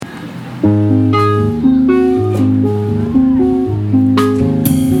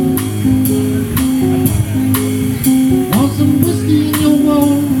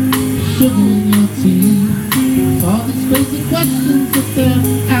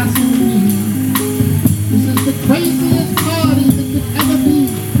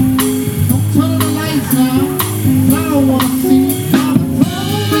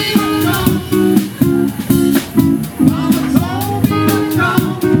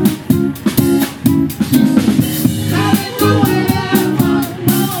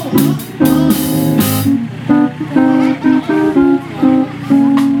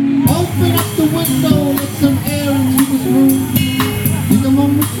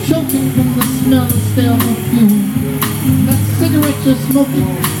choking from the smell of stale perfume. That cigarette you're smoking,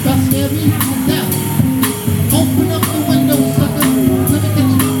 that scare me to death. Open up the window, sucker. Let me get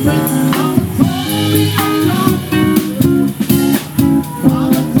your breath. Mama told me not to.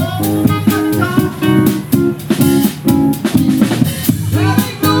 Mama told me not to. There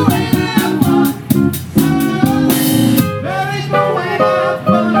ain't no way to have fun. There ain't no way to have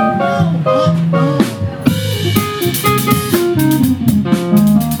fun. No.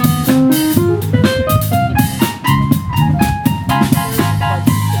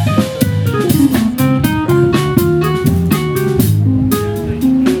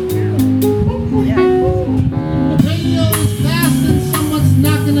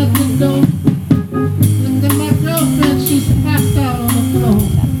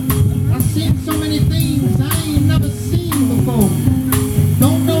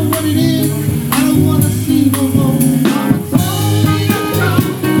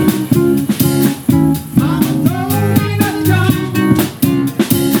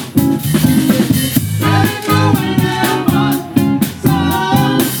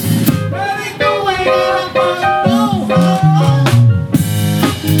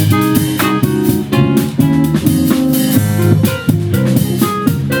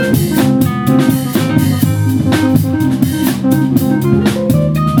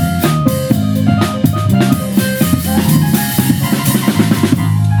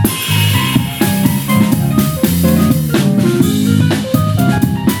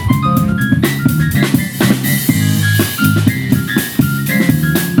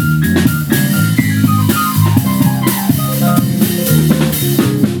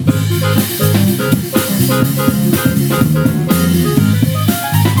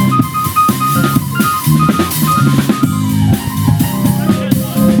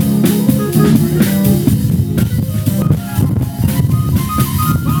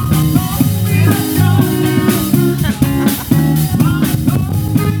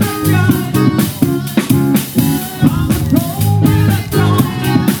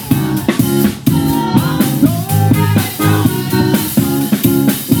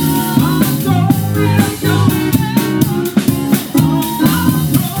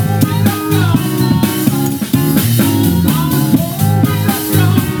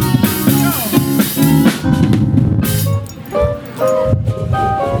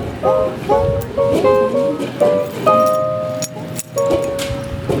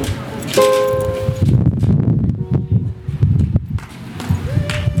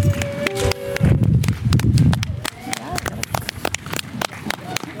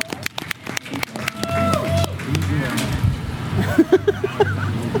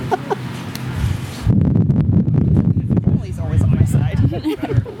 Emily's always on my side. What do you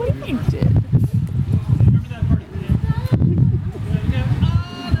do?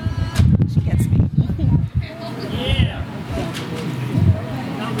 She gets me.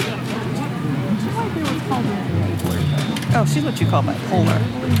 Oh, she's what you call bipolar.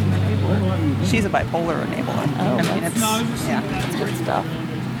 She's a bipolar enabler. Oh, I mean, yeah. That's good stuff.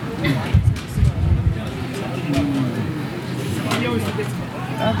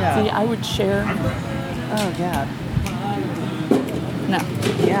 Oh, God. See, I would share. Oh, God. No.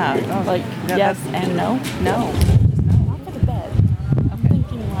 Yeah. Oh, Like, yeah, yes and no? No.